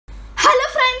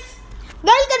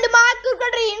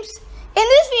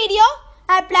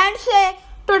plan to say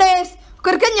today's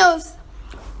cricket news.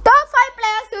 Top 5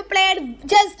 players who played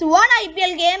just one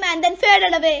IPL game and then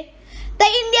faded away. The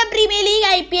Indian Premier League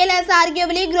IPL has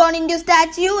arguably grown into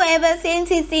statue ever since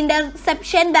its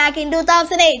inception back in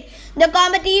 2008. The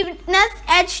competitiveness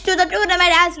edge to the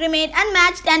tournament has remained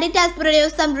unmatched and it has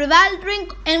produced some rivalry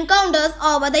encounters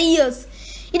over the years.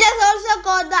 It has also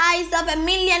caught the eyes of a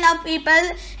million of people,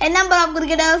 a number of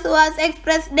cricketers who have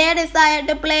expressed their desire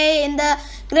to play in the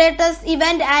greatest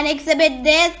event and exhibit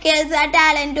their skills and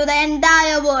talent to the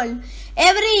entire world.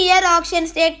 Every year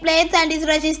auctions take place and its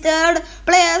registered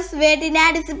players wait in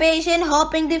anticipation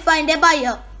hoping to find a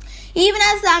buyer. Even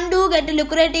as some do get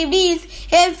lucrative deals,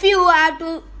 a few have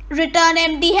to return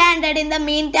empty-handed. In the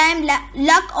meantime,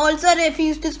 luck also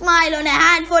refused to smile on a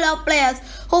handful of players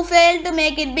who failed to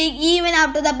make it big even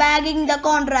after the bagging the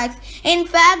contracts. In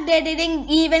fact, they didn't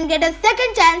even get a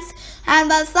second chance and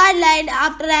were sidelined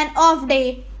after an off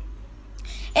day.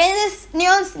 In this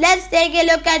news, let's take a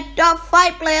look at top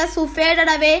 5 players who faded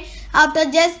away after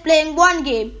just playing one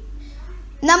game.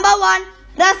 Number 1.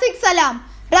 Rafiq Salam.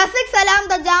 Rafiq Salam,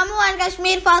 the Jammu and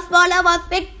Kashmir fast bowler, was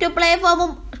picked to play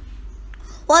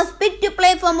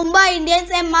for Mumbai Indians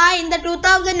MI in the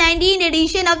 2019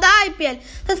 edition of the IPL.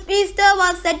 The speedster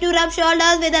was set to rub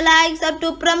shoulders with the likes of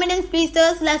two prominent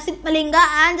speedsters, Lasith Malinga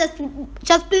and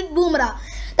Jasprit Bumrah.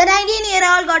 The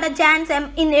 19-year-old got a chance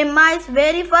in MI's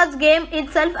very first game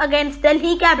itself against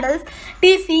Delhi Capitals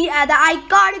DC at the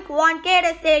iconic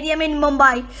Wankhede Stadium in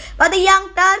Mumbai. But the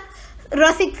young Turk,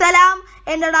 Rafiq Salam,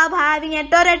 ended up having a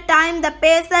torrid time. The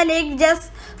pacer leaked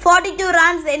just 42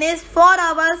 runs in his 4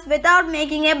 overs without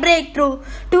making a breakthrough.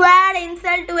 To add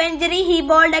insult to injury, he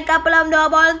bowled a couple of no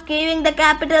balls, giving the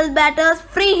Capitals batters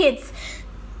free hits.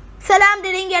 Salam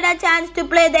didn't get a chance to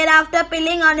play thereafter.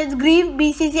 Pilling on his grief,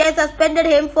 BCCI suspended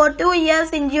him for 2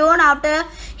 years in June after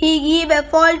he gave a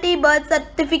faulty birth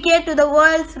certificate to the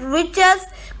world's richest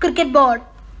cricket board.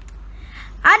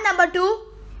 And number 2,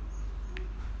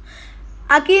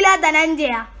 Akila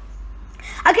Dhananjaya.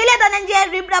 Akila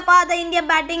Dhananjaya ripped apart the Indian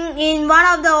batting in one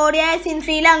of the ODIs in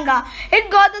Sri Lanka. It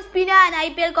got the spinner an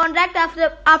IPL contract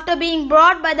after being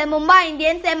brought by the Mumbai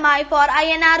Indians MI for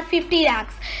INR 50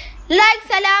 lakhs. Like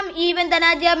Salam, even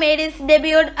Dhananjaya made his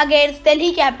debut against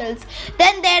Delhi Capitals.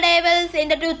 Then their Devils in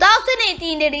the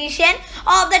 2018 edition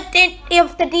of the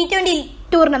T20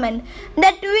 tournament. The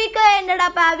tweaker ended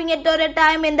up having a torrid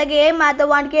time in the game at the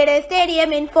Wankhede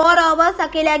Stadium. In 4 overs,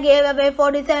 Akila gave away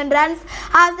 47 runs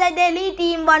as the Delhi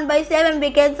team won by 7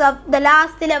 wickets of the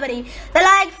last delivery. The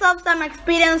likes of some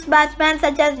experienced batsmen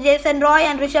such as Jason Roy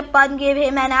and Rishabh Pant gave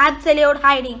him an absolute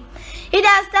hiding. It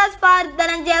has thus far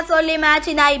Dhananjaya's only match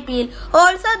in IPL.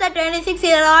 Also, the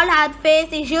 26-year-old had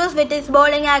faced issues with his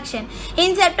bowling action.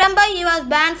 In September, he was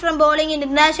banned from bowling in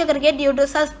international cricket due to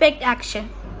suspect action.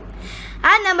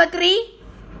 And number 3,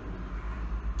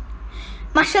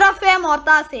 Mashrafe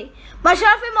Mortase.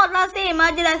 Mashrafe Mortase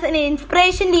emerged as an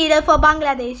inspiration leader for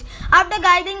Bangladesh. After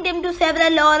guiding them to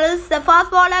several laurels, the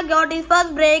fast bowler got his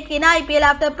first break in IPL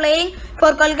after playing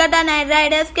for Kolkata Knight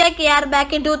Riders KKR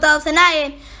back in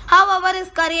 2009. However, his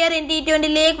career in T20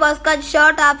 League was cut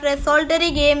short after a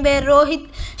solitary game where Rohit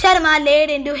Sharma laid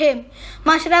into him.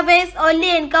 Mashrafe's only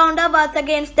encounter was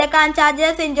against Deccan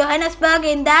Chargers in Johannesburg.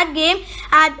 In that game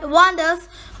at Wanderers,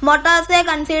 Mortase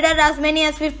conceded as many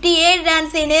as 58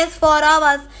 runs in his 4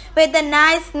 overs. With the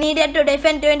Knights needed to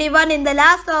defend 21 in the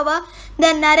last over, the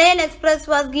Narelle Express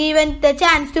was given the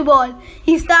chance to bowl.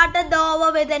 He started the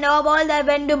over with a no ball that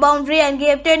went to boundary and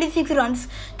gave 26 runs.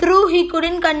 Though he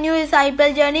couldn't continue his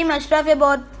IPL journey, Mashrafe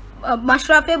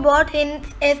brought in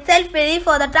a self-belief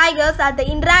for the Tigers at the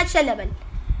international level.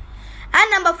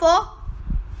 And number 4,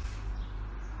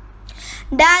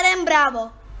 Darren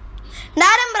Bravo.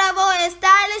 Darren Bravo, a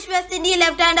stylish West Indian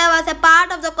left-hander, was a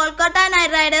part of the Kolkata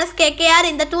Knight Riders KKR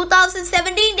in the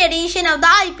 2017 edition of the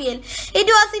IPL. It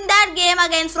was in that game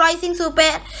against rising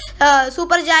super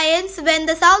giants when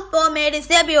the Southpaw made his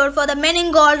debut for the men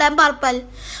in gold and purple.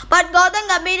 But Gautam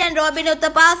Gambhir and Robin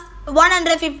Uthappa's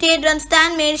 158 run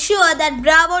stand made sure that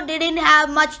Bravo didn't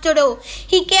have much to do.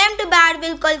 He came to bat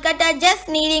with Kolkata just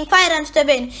needing 5 runs to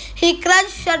win. He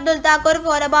crunched Shardul Thakur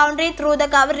for a boundary through the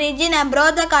cover region and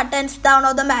brought the curtains down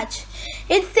of the match.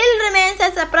 It still remains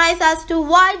a surprise as to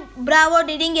why Bravo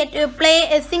didn't get to play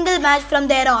a single match from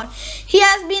there on. He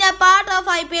has been a part of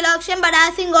IPL auction but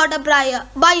hasn't got a buyer.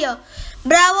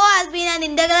 Bravo has been an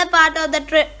integral part of the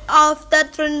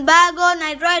Trinbago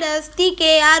Knight Riders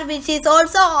TKR, which is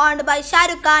also owned by Shah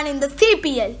Rukh Khan in the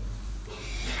CPL.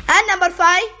 And number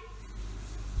 5,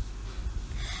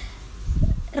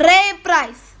 Ray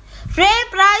Price. Ray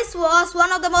Price Cummins was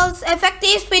one of the most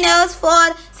effective spinners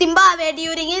for Zimbabwe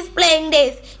during his playing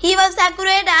days. He was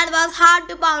accurate and was hard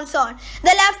to bounce on.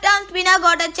 The left-arm spinner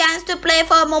got a chance to play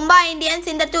for Mumbai Indians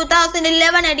in the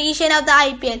 2011 edition of the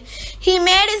IPL. He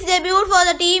made his debut for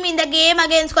the team in the game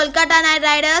against Kolkata Knight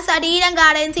Riders at Eden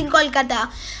Gardens in Kolkata.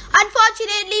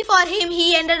 Unfortunately for him,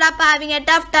 he ended up having a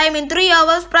tough time in 3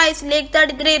 overs, priced league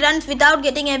 33 runs without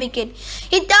getting a wicket.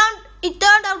 It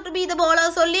turned out to be the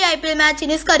bowler's only IPL match in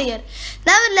his career.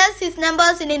 Nevertheless, his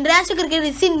numbers in international cricket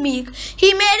is in meek.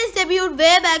 He made his debut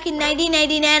way back in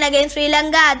 1999 against Sri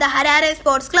Lanka at the Harare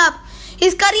Sports Club.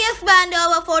 His career spanned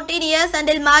over 14 years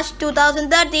until March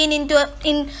 2013 in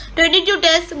 22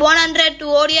 tests, 102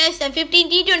 ODIs and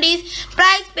 15 T20s.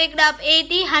 Price picked up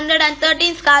 80, 100 and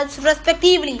 13 sculls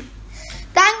respectively.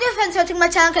 Thank you for watching my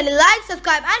channel. Kindly like,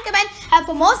 subscribe and comment. And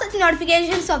for more such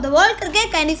notifications of the World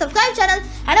Cricket, kindly subscribe channel.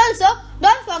 And also,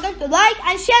 don't forget to like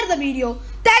and share the video.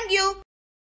 Thank you.